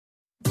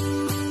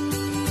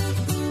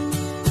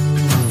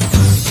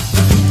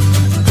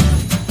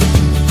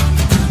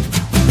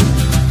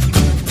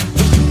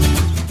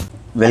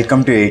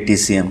Welcome to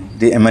ATCM,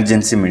 the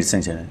Emergency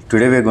Medicine Channel.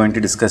 Today we are going to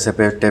discuss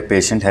about a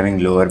patient having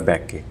lower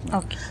backache.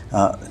 Okay.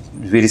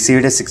 We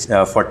received a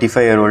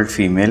 45-year-old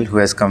female who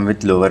has come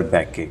with lower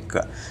backache.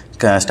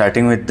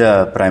 Starting with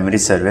the primary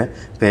survey,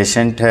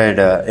 patient had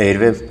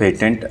airway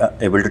patent,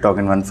 able to talk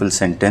in one full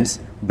sentence.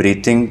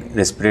 Breathing,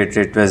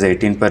 respiratory rate was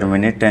 18 per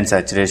minute and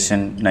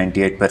saturation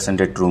 98%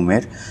 at room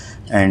air,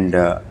 and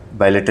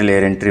bilateral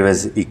air entry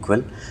was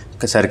equal.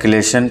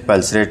 Circulation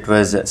pulse rate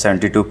was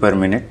 72 per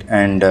minute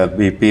and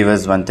BP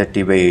was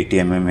 130 by 80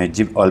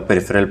 mmHg. All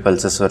peripheral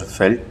pulses were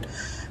felt,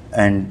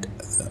 and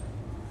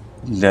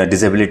the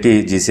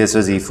disability GCS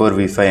was E4,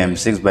 V5,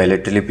 M6,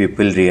 bilaterally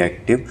pupil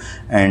reactive,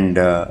 and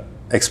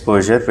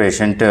exposure.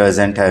 Patient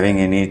wasn't having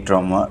any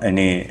trauma,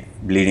 any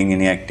bleeding,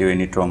 any active,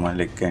 any trauma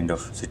like kind of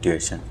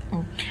situation.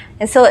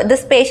 So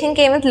this patient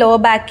came with lower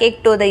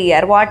backache to the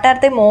ER. What are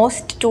the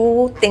most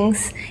two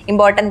things,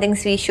 important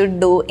things we should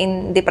do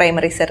in the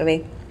primary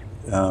survey?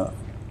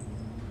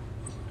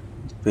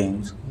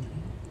 Pains.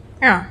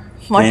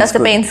 What was the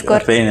pain score?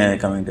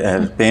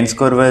 Pain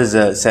score was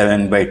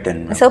 7 by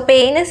 10. So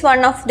pain is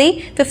one of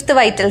the fifth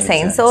vital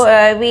signs. So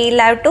we'll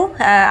have to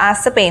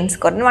ask the pain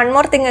score. And one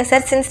more thing is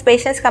that since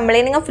patient is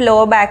complaining of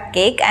lower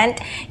backache, and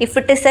if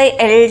it is a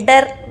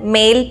elder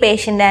male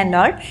patient and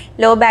all,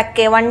 low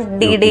backache, one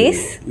DD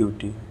is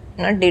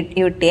not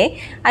UTA,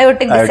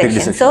 aortic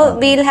dissection. So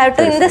we'll have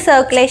to, in the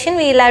circulation,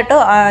 we'll have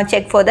to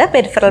check for the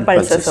peripheral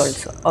pulses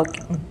also.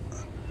 Okay.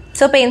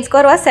 So pain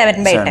score was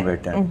 7 by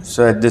 10.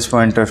 So at this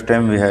point of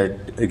time, we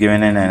had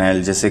given an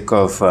analgesic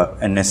of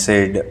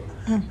NSAID,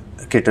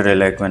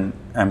 ketorolac, when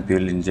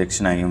ampule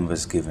injection IM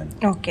was given.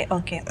 Okay.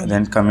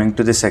 Then coming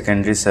to the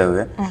secondary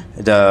survey,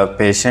 the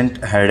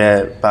patient had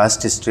a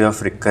past history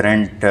of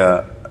recurrent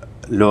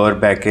lower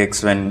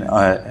backaches when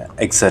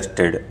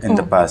exerted in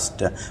the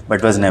past,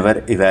 but was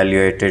never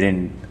evaluated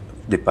in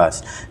the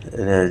past.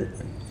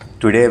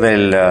 Today,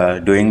 while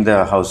doing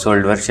the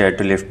household work, she had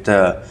to lift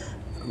the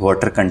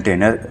water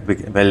container.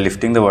 While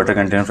lifting the water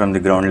container from the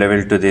ground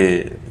level to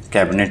the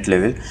cabinet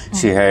level,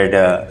 she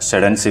had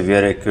sudden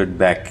severe acute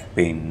back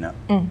pain.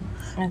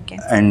 Okay.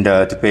 And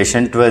the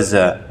patient was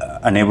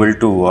unable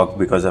to walk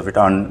because of it.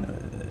 On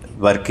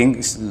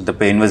working, the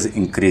pain was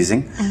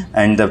increasing,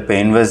 and the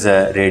pain was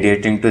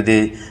radiating to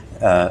the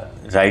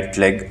right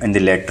leg, and the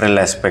lateral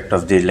aspect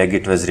of the leg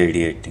it was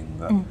radiating,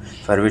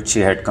 for which she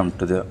had come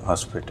to the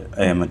hospital,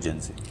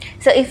 emergency.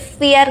 So if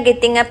we are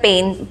getting a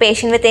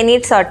patient with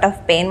any sort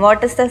of pain,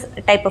 what is the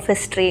type of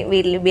history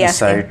we'll be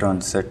asking? Site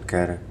onset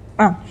character.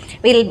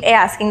 We'll be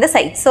asking the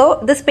site.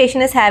 So this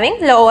patient is having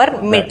lower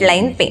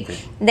midline pain.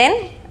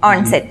 Then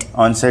onset.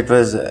 Onset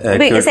was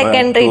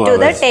secondary to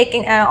the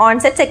taking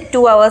onset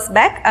 2 hours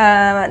back.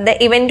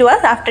 The event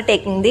was after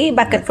taking the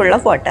bucket full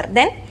of water.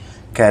 Then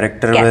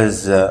character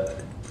was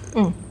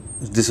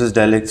this was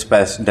dull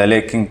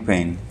aching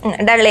pain.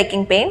 Dull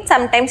aching pain.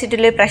 Sometimes it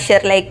will be pressure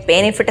like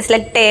pain. If it is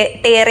like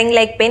tearing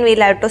like pain,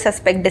 we'll have to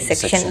suspect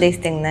dissection, these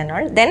things and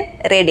all. Then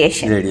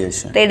radiation.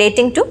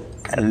 Radiating to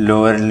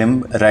lower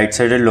limb, right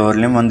sided lower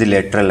limb on the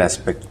lateral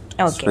aspect.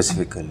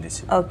 Specifically.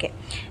 Okay.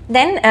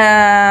 Then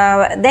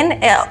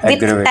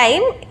with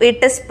time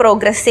it is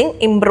progressing,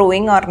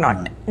 improving or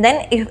not.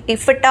 Then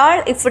if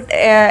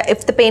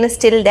the pain is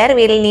still there,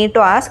 we will need to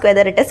ask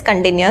whether it is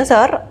continuous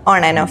or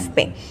on and off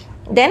pain.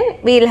 Then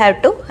we will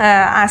have to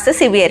ask the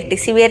severity.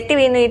 Severity,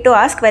 we need to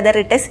ask whether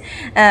it is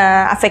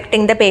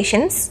affecting the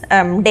patient's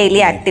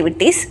daily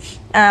activities,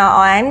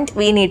 and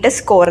we need to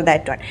score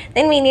that one.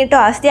 Then we need to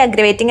ask the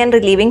aggravating and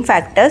relieving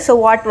factors. So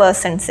what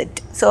worsens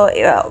it? So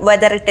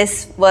whether it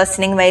is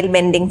worsening while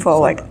bending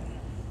forward,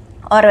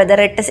 or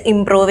whether it is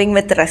improving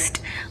with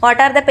rest. What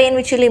are the pain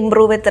which will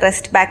improve with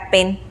rest? Back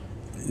pain?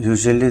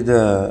 Usually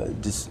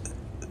this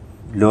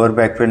lower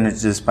back pain,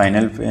 which is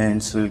spinal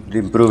pains, will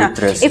improve with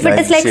rest. If it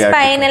is like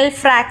spinal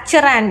fracture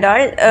and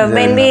all,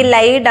 when we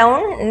lie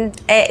down,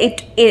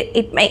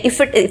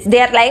 if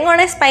they are lying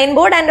on a spine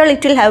board and all,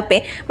 it will have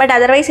pain. But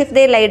otherwise, if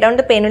they lie down,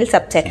 the pain will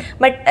subside.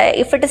 But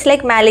if it is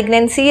like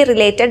malignancy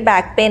related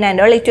back pain and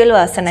all, it will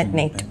worsen at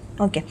night.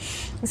 Okay.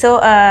 So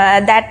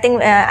that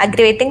thing,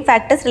 aggravating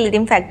factors,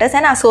 relieving factors,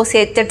 and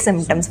associated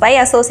symptoms. Why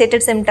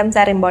associated symptoms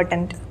are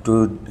important?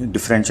 To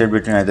differentiate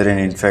between either an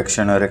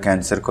infection or a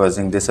cancer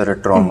causing this, or a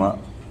trauma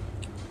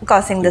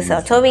causing this.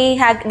 So we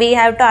have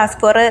to ask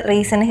for a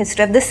recent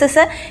history of this. Is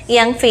a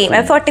young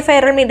female, a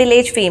 45-year-old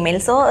middle-aged female.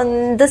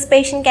 So this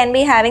patient can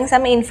be having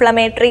some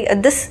inflammatory.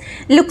 This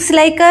looks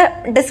like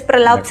a disc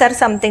prolapse or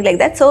something like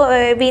that.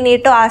 So we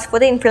need to ask for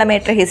the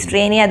inflammatory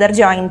history. Any other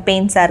joint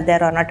pains are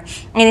there or not?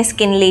 Any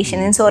skin lesion?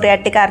 In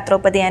psoriatic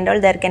arthropathy and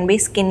all, there can be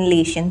skin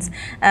lesions.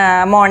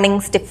 Morning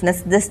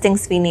stiffness. These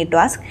things we need to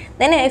ask.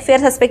 Then if we are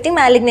suspecting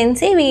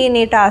malignancy, we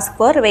need to ask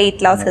for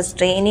weight loss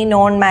history. Any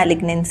known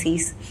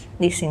malignancies.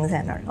 These things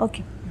and all.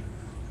 Okay.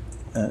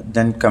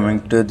 Then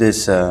coming to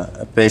this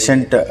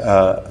patient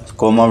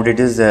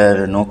comorbidities,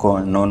 there are no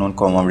known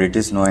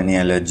comorbidities, no any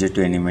allergy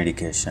to any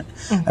medication.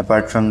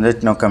 Apart from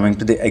that, now coming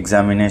to the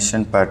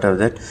examination part of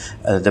that,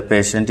 the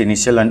patient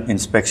initial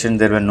inspection,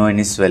 there were no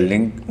any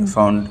swelling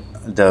found.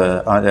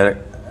 The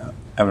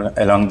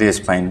along the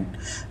spine.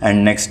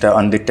 And next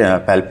on the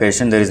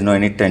palpation, there is no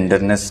any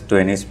tenderness to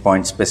any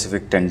point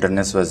specific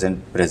tenderness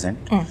wasn't present.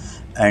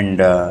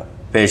 And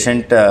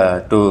patient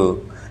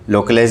to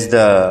localize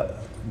the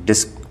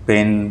disc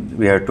pain,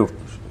 we have to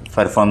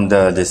perform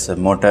this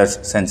motor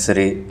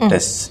sensory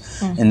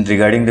tests. In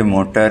regarding the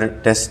motor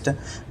test,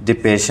 the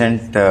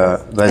patient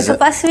was. So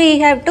first we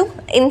have to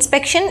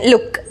inspection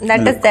look.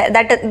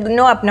 That is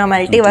no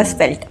abnormality was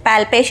felt.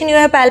 Palpation, you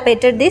have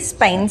palpated the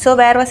spine. So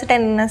where was the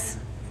tenderness?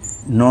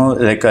 No,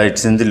 like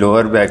it's in the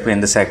lower back pain,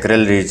 the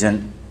sacral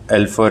region,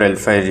 L4,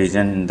 L5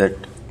 region. That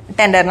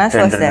tenderness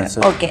was there.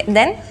 Okay,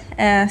 then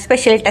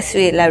special test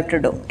we will have to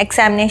do.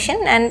 Examination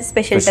and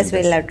special test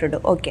we will have to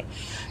do. Okay.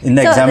 In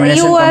the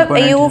examination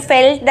component, you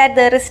felt that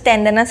there is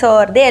tenderness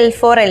over the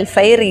L4,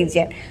 L5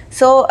 region.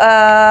 So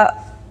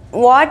so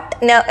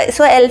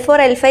L4,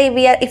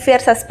 L5, if we are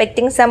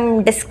suspecting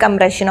some disc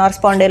compression or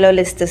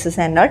spondylolisthesis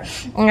and all,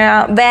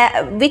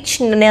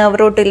 which nerve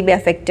root will be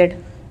affected?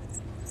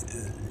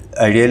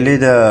 Ideally,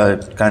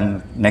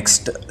 the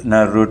next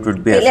nerve root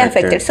would be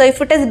affected. So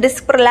if it is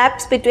disc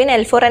prolapse between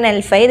L4 and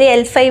L5, the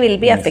L5 will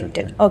be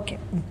affected. Okay.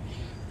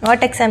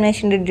 What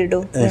examination did you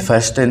do?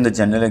 First, in the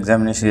general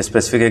examination, a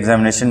specific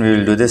examination, we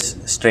will do this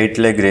straight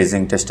leg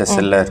raising test,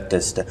 SLR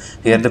test.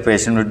 Here, the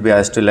patient would be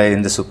asked to lie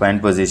in the supine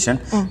position,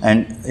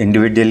 and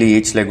individually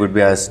each leg would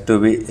be asked to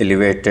be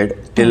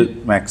elevated till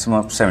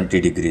maximum of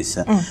 70 degrees.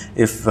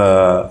 If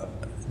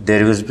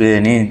there will be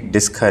any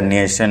disc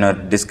herniation or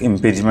disc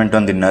impingement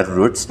on the nerve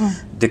roots,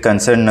 the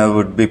concerned nerve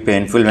would be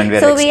painful when we are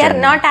extending. So we are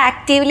not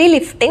actively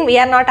lifting, we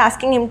are not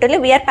asking him to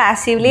lift, we are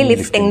passively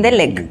lifting the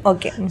leg.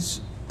 Okay.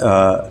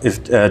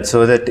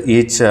 So that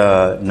each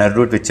nerve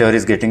root, whichever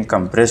is getting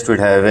compressed, would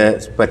have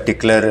a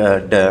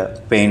particular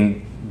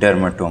pain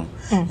dermatome.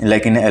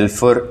 Like in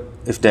L4,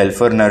 if the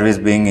L4 nerve is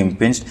being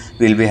impinged,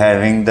 we will be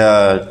having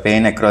the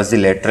pain across the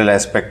lateral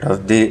aspect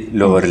of the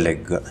lower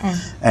leg.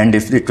 And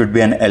if it would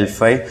be an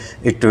L5,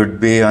 it would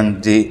be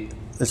on the,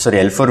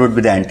 L4 would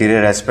be the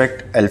anterior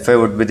aspect, L5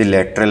 would be the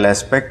lateral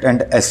aspect,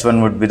 and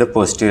S1 would be the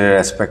posterior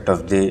aspect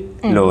of the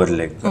lower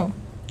leg.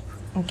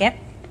 Okay.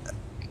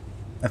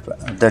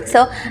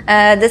 So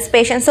this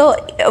patient, so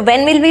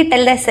when will we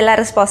tell the SLR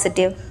is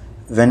positive?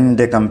 When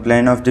they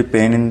complain of the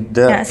pain in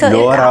the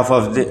lower half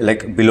of the,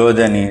 like below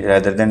the knee,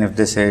 rather than if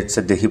they say it's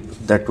at the hip,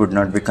 that would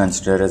not be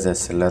considered as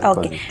SLR.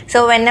 Okay.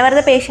 So whenever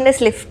the patient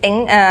is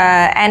lifting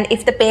and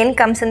if the pain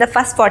comes in the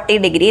first 40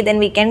 degree, then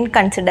we can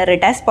consider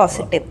it as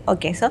positive.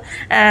 Okay. So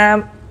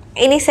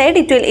any side,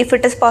 it will, if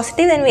it is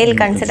positive, then we will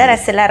consider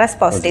SLR as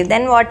positive.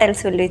 Then what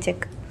else will we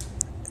check?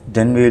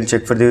 Then we will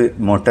check for the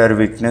motor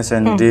weakness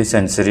and the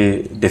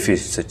sensory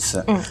deficits.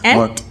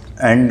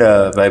 And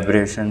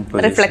vibration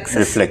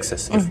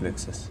reflexes.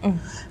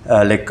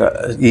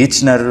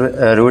 Each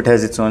nerve root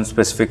has its own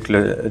specific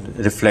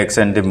reflex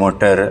and the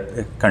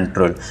motor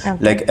control.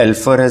 Like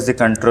L4 has the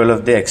control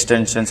of the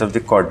extensions of the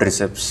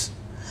quadriceps.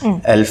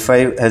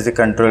 L5 has the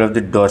control of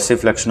the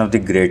dorsiflexion of the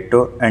great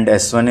toe, and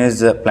S1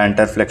 is the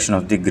plantar flexion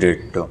of the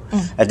great toe.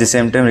 At the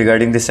same time,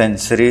 regarding the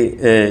sensory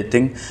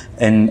thing,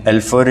 in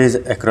L4 is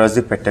across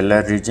the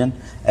patellar region,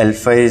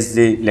 L5 is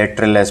the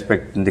lateral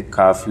aspect in the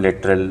calf,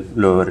 lateral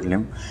lower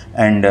limb,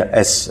 and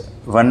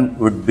S1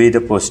 would be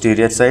the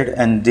posterior side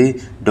and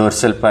the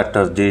dorsal part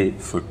of the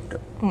foot.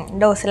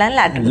 Dorsal and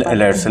lateral.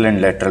 Dorsal and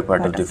lateral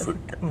part of the foot.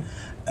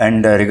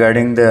 And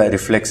regarding the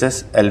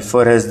reflexes,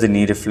 L4 has the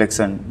knee reflex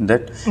and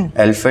that.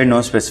 L5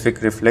 no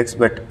specific reflex,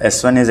 but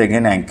S1 is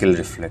again ankle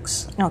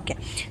reflex. Okay.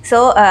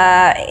 So,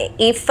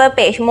 if a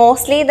patient,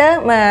 mostly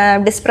the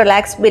disc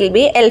prolapse will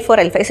be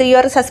L4, L5. So, you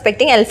are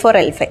suspecting L4,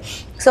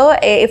 L5. So,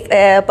 if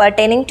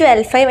pertaining to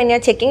L5, when you are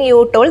checking,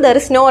 you told there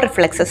is no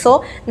reflexes.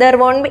 So, there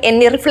won't be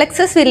any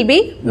reflexes will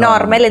be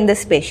normal in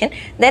this patient.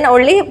 Then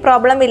only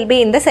problem will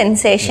be in the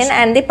sensation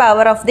and the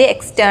power of the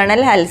external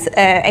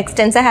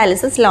extensor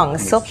hallucis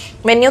longus. So,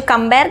 when you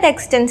compare the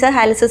extensor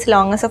hallucis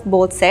longus of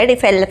both sides,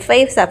 if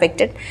L5 is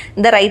affected,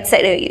 the right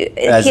side,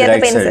 as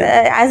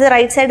the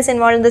right side is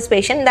involved in this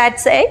patient, that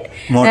side,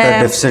 motor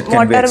deficit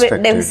can be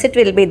expected. Deficit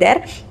will be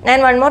there.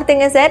 And one more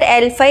thing is that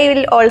L5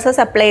 will also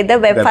supply the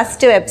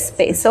first web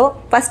space.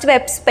 So, first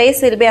web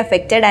space will be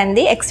affected and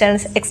the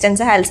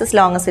extensor hallucis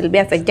longus will be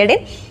affected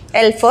in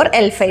L4,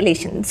 L5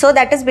 lesion. So,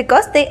 that is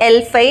because the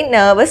L5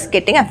 nerve is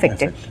getting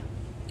affected.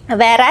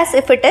 Whereas,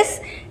 if it is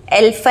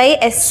L5,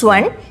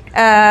 S1,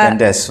 then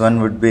the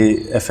S1 would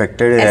be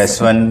affected.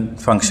 S1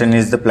 function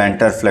is the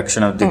plantar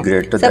flexion of the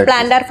great toe. So,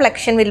 plantar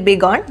flexion will be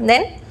gone.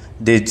 Then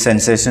the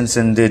sensations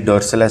in the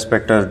dorsal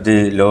aspect of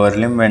the lower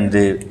limb and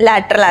the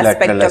lateral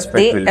aspect of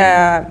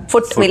the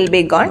foot will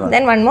be gone.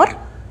 Then one more.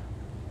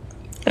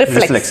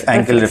 Reflex.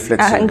 Ankle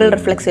reflex. Ankle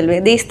reflex will be.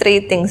 These three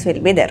things will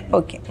be there.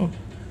 Okay.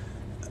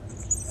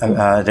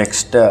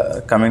 Next,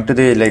 coming to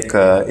the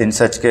in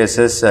such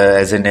cases,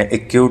 as an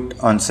acute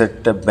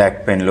onset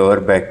back pain, lower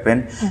back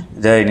pain,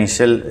 the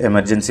initial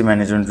emergency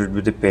management would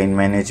be the pain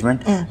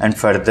management, and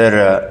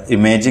further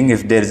imaging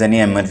if there is any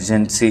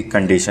emergency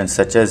conditions,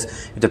 such as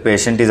if the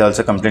patient is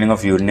also complaining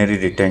of urinary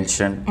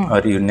retention or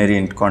urinary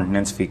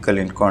incontinence, fecal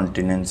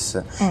incontinence,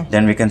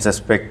 then we can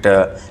suspect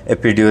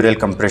epidural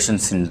compression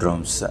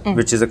syndromes,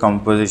 which is a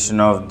composition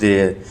of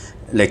the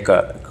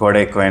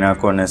coda equina,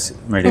 conus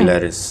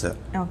medullaris.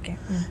 Okay.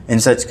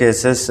 In such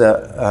cases,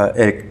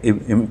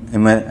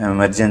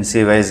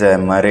 emergency-wise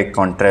MRI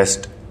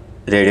contrast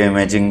radio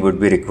imaging would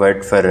be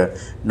required for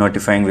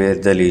notifying where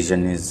the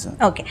lesion is.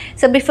 Okay.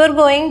 So before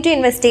going to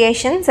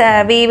investigations,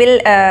 we will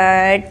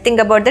think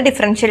about the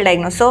differential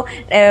diagnosis. So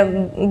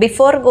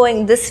before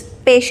going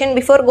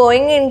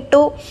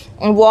into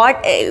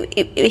what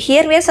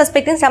here we are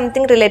suspecting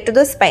something related to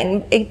the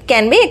spine. It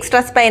can be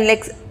extra spine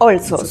legs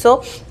also.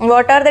 So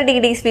what are the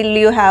DDs will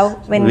you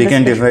have when we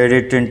can divide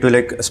it into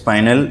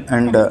spinal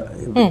and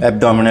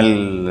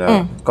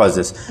abdominal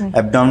causes.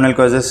 Abdominal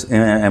causes,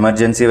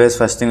 emergency wise,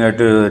 first thing we have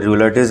to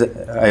rule out is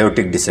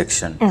aortic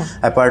dissection.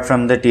 Apart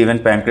from that, even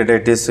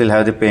pancreatitis will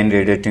have the pain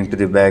radiating to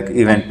the back.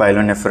 Even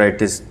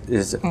pyelonephritis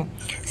is.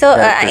 So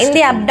in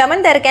the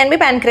abdomen there can be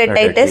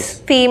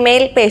pancreatitis.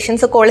 Female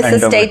patients, so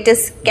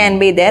cholecystitis can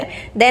be there.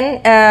 Then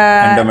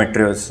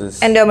endometriosis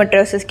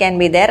can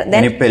be there.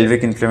 Then any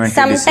pelvic inflammatory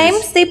sometimes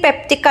disease. the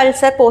peptic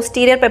ulcer,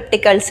 posterior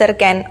peptic ulcer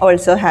can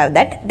also have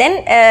that.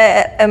 Then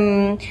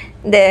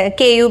the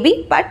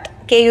KUB part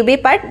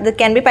there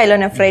can be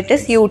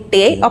pyelonephritis,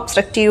 UTI,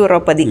 obstructive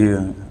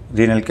uropathy.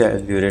 Renal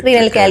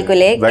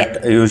calculi.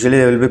 But usually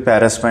they will be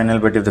paraspinal,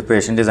 but if the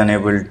patient is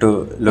unable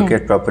to look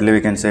at properly, we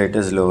can say it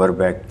is lower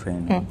back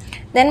pain.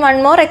 Then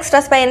one more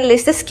extra spinal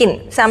is the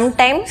skin.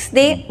 Sometimes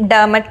the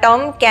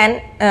dermatome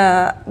can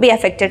be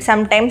affected.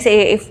 Sometimes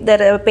if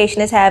the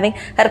patient is having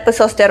herpes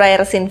zoster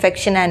virus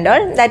infection and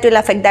all, that will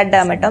affect that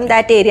dermatome.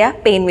 That area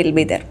pain will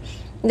be there.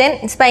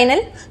 Then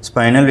spinal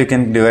we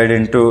can divide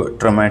into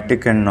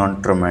traumatic and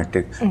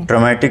non-traumatic.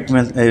 Traumatic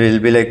will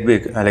be like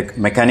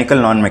mechanical,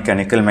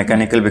 non-mechanical.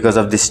 Mechanical because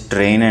of the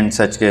strain, and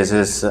such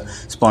cases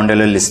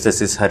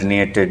spondylolisthesis,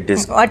 herniated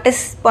disc. What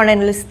is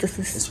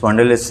spondylolisthesis?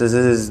 Spondylolisthesis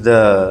is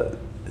the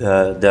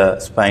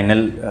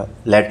spinal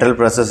lateral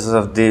processes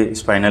of the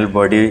spinal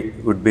body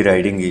would be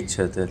riding each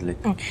other,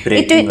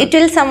 it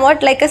will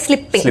somewhat like a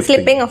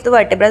slipping of the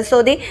vertebrae.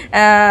 So the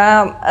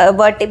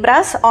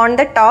vertebrae on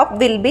the top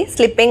will be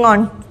slipping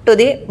on to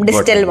the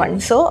distal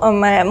one. So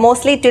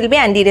mostly it will be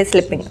anterior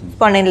slipping.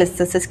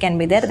 Spondylolisthesis can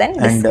be there then.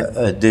 And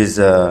these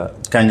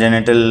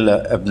congenital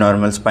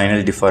abnormal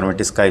spinal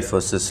deformities,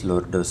 kyphosis,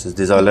 lordosis,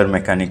 these all are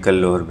mechanical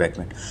lower back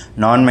pain.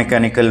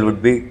 Non-mechanical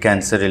would be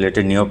cancer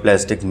related,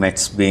 neoplastic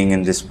mets being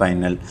in the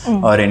spinal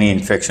or any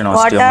infection,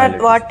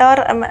 osteomyelitis. What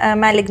are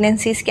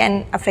malignancies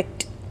can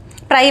affect?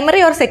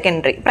 Primary or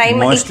secondary?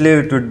 Mostly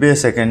it would be a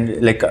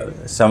second,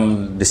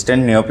 some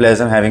distant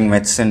neoplasm having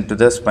mets into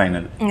the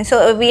spinal.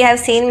 So we have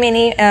seen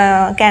many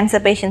cancer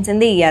patients in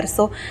the ER.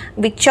 So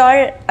which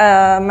all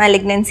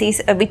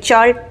malignancies, which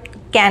all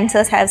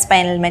cancers have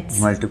spinal mets?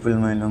 Multiple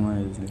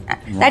myeloma.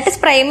 That is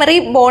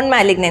primary bone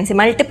malignancy.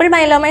 Multiple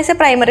myeloma is a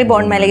primary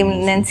bone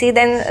malignancy.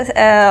 Then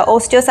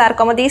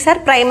osteosarcoma, these are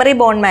primary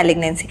bone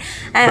malignancy.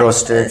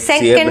 Prostate,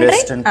 secondary,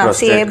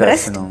 CA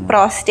breast,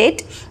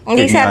 prostate.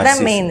 These are the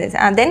main.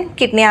 Then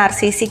kidney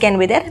RCC can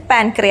be there.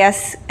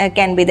 Pancreas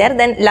can be there.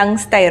 Then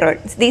lungs,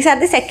 thyroid. These are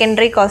the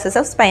secondary causes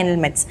of spinal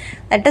mets.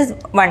 That is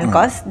one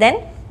cause.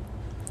 Then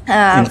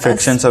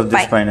infections of the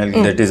spinal,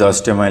 that is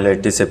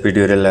osteomyelitis,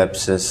 epidural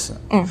abscess,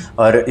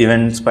 or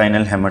even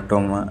spinal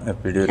hematoma,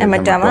 epidural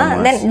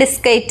hematoma. Then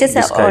discitis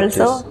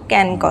also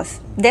can cause.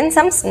 Then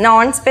some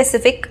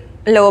non-specific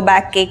low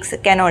back aches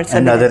can also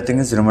and be other thing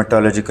is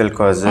rheumatological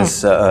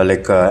causes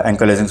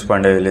ankylosing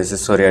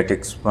spondylosis,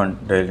 psoriatic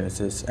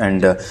spondylosis,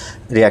 and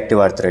reactive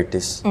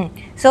arthritis.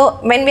 So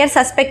when we are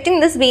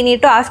suspecting this, we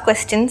need to ask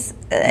questions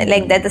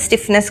like that, the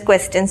stiffness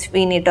questions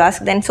we need to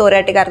ask. Then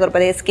psoriatic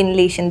arthropathy, skin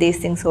lesion, these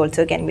things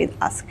also can be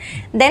asked.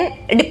 Then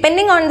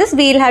depending on this,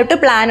 we will have to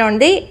plan on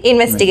the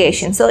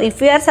investigation. So if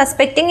we are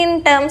suspecting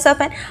in terms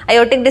of an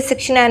aortic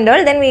dissection and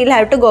all, then we will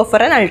have to go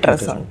for an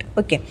ultrasound.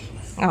 Okay.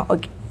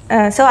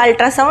 So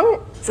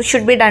ultrasound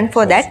should be done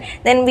for that.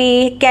 Then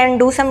we can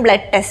do some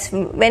blood tests.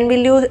 When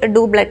will you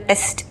do blood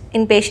test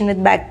in patient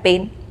with back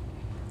pain?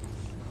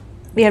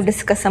 We have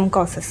discussed some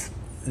causes.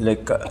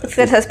 If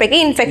you are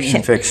suspecting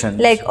infection,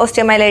 like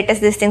osteomyelitis,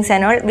 these things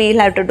and all, we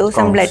will have to do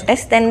some blood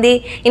tests. Then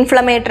the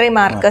inflammatory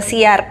marker,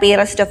 CRP,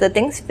 rest of the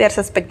things, we are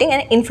suspecting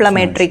an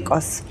inflammatory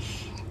cause.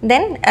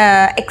 Then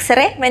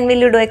X-ray, when will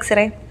you do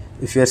X-ray?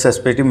 If you are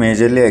suspecting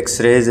majorly,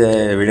 X-ray is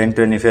evident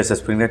when if you are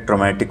suspecting a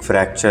traumatic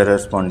fracture or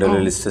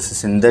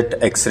spondylolisthesis, in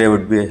that X-ray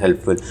would be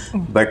helpful.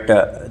 But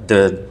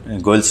the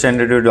gold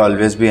standard would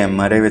always be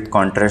MRI with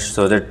contrast,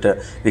 so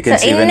that we can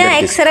see when the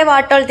X-ray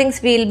what all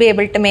things we will be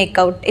able to make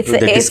out. If the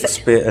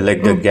disc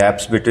the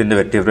gaps between the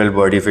vertebral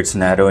body, if it's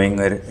narrowing,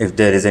 or if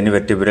there is any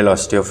vertebral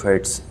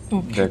osteophytes,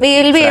 that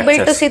We will be able to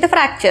fractures. see the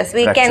fractures.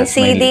 We can Fractures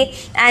see mainly.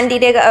 the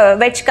anterior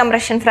wedge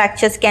compression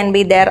fractures can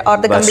be there, or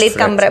the Burst complete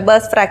fracture.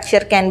 burst fracture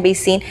can be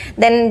seen.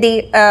 Then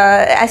the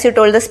as you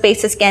told, the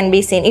spaces can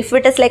be seen. If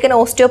it is like an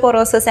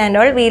osteoporosis and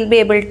all, we will be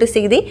able to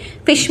see the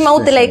fish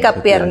mouth like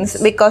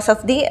appearance because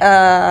of the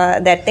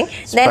that thing.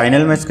 Then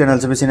Spinal mesh can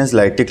also be seen as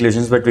light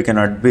lesions, but we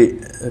cannot be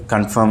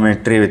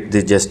confirmatory with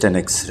the just an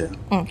X-ray.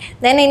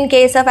 Then in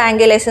case of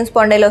angulation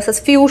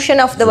spondylosis, fusion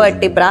of the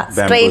vertebra,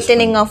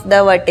 straightening of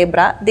the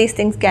vertebra, these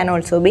things can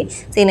also be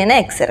seen in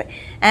X-ray.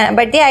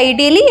 But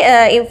ideally,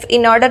 if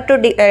in order to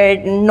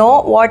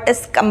know what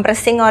is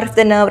compressing or if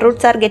the nerve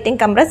roots are getting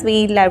compressed,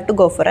 we will have to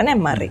go for an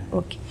MRI.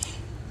 Okay.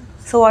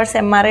 So what's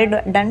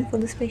MRI done for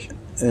this patient?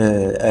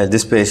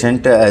 This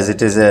patient, as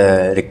it is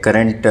a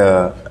recurrent,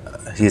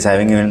 he is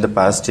having even the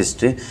past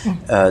history.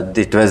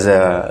 It was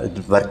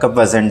workup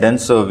wasn't done,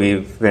 so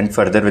we went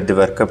further with the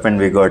workup and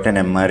we got an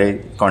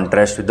MRI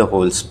contrast with the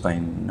whole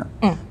spine,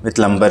 with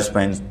lumbar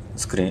spine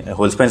screen,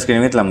 whole spine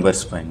screening with lumbar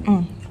spine.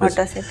 What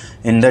was it?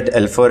 In that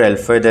L4,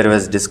 L5, there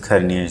was disc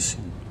herniation.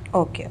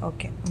 Okay,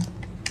 okay.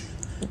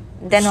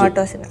 Then what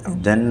was it?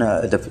 Then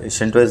the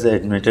patient was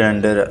admitted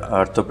under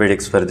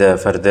orthopedics for the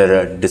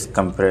further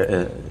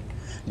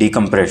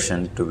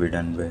decompression to be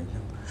done by.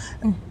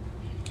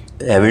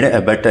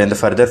 But in the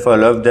further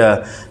follow-up,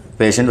 the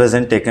patient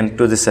wasn't taken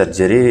to the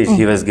surgery.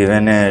 He was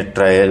given a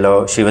trial,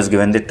 or she was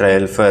given the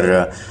trial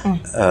for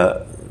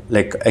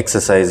like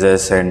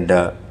exercises and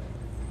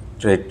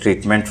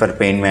treatment for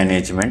pain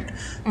management.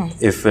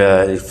 If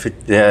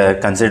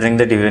considering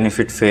that even if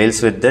it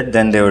fails with that,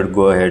 then they would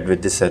go ahead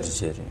with the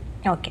surgery.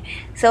 Okay.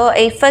 So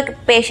if a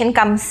patient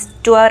comes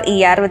to our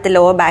ER with a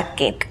lower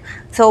backache,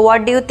 so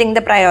what do you think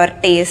the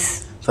priority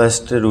is?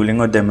 First,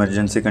 ruling out the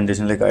emergency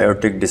condition like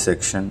aortic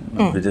dissection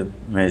with a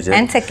major.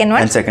 And second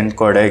one? And second,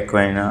 cauda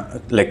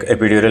equina, like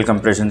epidural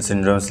compression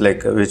syndromes,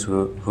 like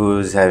who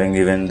is having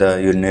even the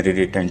urinary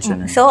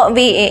retention. So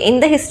we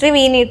in the history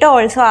we need to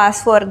also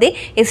ask for the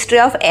history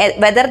of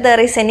whether there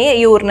is any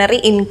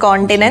urinary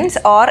incontinence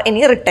or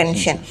any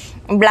retention.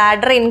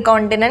 Bladder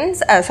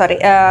incontinence,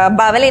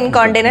 bowel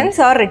incontinence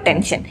or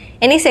retention,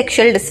 any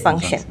sexual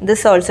dysfunction.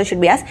 This also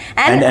should be asked.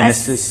 And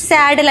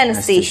saddle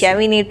anesthesia,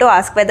 we need to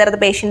ask whether the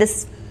patient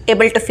is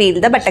able to feel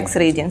the buttocks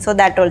region. So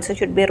that also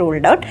should be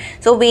ruled out.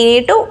 So we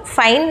need to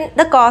find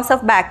the cause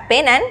of back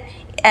pain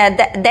and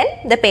then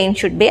the pain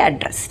should be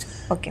addressed.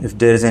 Okay. If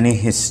there is any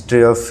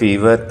history of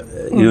fever,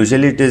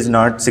 usually it is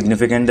not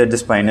significant that the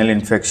spinal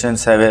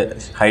infections have a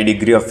high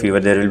degree of fever.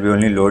 There will be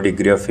only low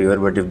degree of fever.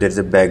 But if there is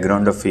a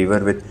background of fever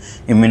with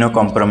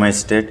immunocompromised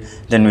state,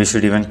 then we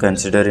should even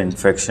consider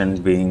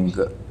infection being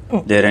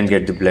there and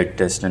get the blood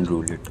test and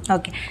rule it.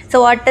 Okay.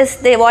 So what are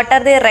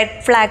the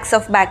red flags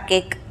of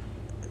backache?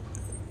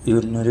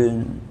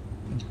 Urinary.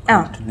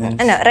 No,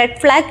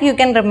 red flag you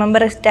can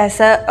remember it as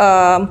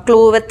a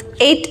clue with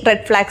 8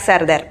 red flags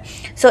are there.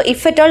 So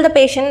if at all the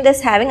patient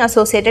is having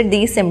associated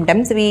these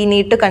symptoms, we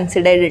need to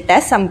consider it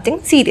as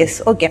something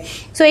serious. Okay.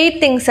 So 8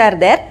 things are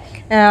there.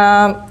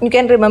 You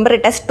can remember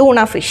it as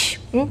tuna fish.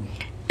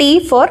 T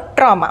for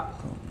trauma.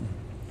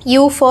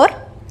 U for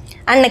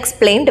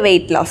unexplained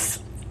weight loss.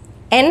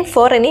 N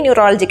for any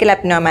neurological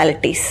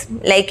abnormalities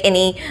like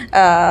any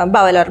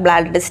bowel or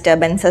bladder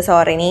disturbances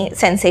or any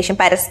sensation,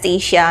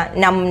 paresthesia,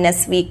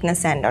 numbness,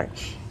 weakness and all.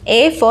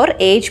 A for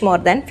age more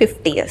than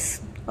 50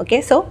 years.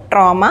 Okay, so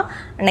trauma,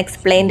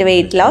 unexplained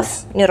weight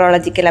loss,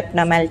 neurological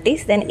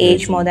abnormalities, then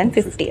age more than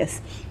 50 years.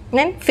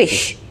 Then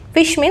fish.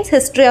 Fish means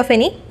history of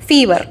any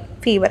fever.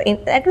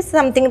 That was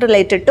something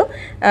related to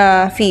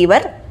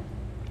fever.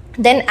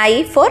 Then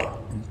I for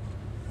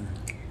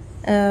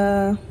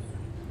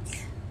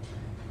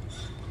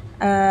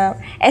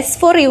S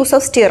for use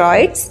of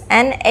steroids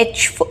and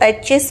H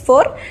is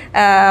for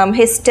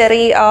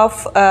history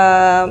of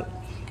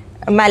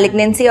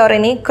malignancy or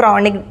any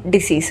chronic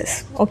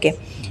diseases. Okay.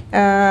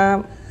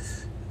 I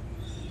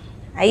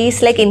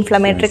is like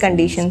inflammatory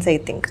conditions, I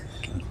think.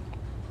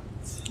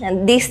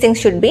 And these things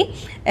should be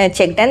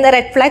checked and the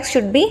red flags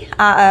should be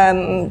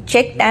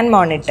checked and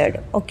monitored.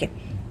 Okay.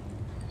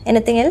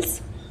 Anything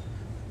else?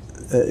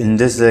 In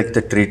this, like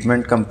the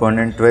treatment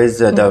component wise,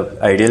 the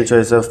ideal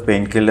choice of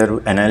painkiller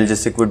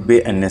analgesic would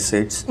be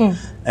NSAIDs.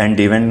 And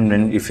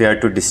even if you have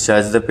to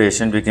discharge the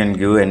patient, we can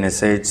give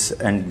NSAIDs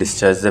and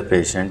discharge the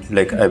patient,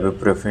 like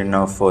ibuprofen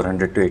of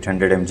 400 to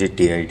 800 mg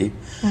TID.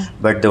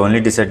 But the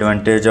only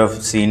disadvantage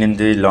of seen in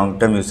the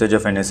long-term usage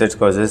of NSAIDs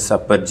causes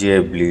upper GI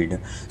bleed.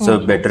 So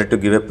better to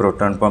give a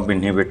proton pump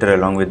inhibitor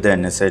along with the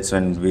NSAIDs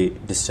when we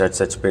discharge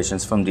such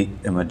patients from the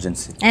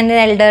emergency. And in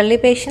elderly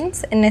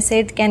patients,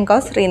 NSAID can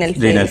cause renal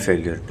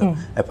failure.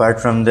 Apart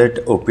from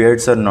that,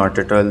 opioids are not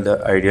at all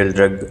the ideal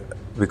drug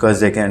because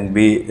they can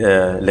be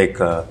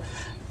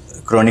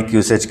chronic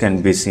usage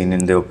can be seen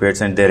in the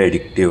opioids and they're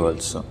addictive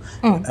also.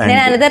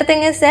 Then another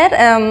thing is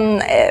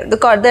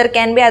there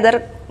can be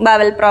other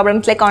bowel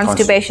problems like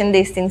constipation.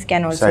 These things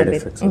can also side be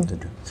effects of the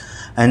drug.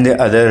 And the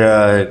other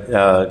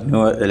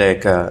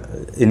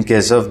in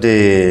case of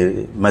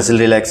the muscle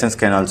relaxants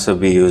can also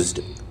be used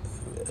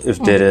if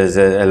there is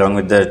along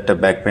with that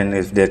back pain,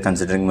 if they are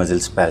considering muscle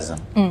spasm.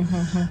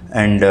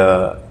 And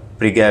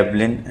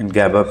pregabalin and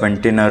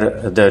gabapentin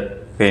are the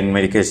pain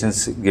medications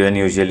given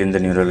usually in the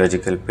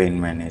neurological pain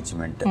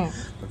management.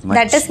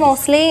 That is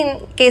mostly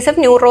in case of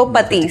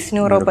neuropathies,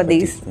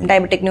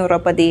 diabetic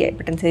neuropathy,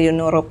 hypertensive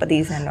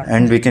neuropathies and all.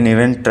 And we can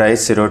even try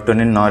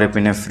serotonin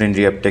norepinephrine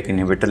reuptake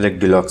inhibitor like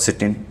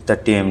duloxetine,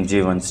 30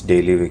 mg once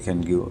daily we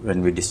can give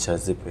when we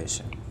discharge the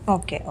patient.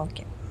 Okay.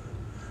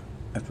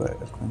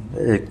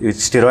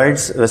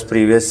 Steroids was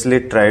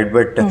previously tried,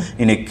 but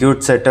in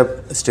acute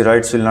setup,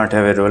 steroids will not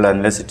have a role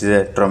unless it is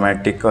a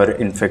traumatic or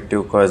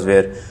infective cause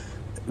where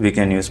we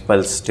can use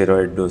pulse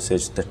steroid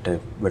dosage, that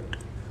type. But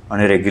on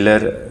a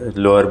regular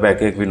lower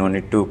backache, we no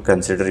need to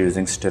consider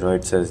using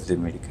steroids as the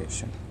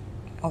medication.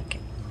 Okay.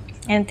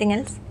 Anything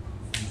else?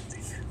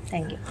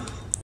 Thank you.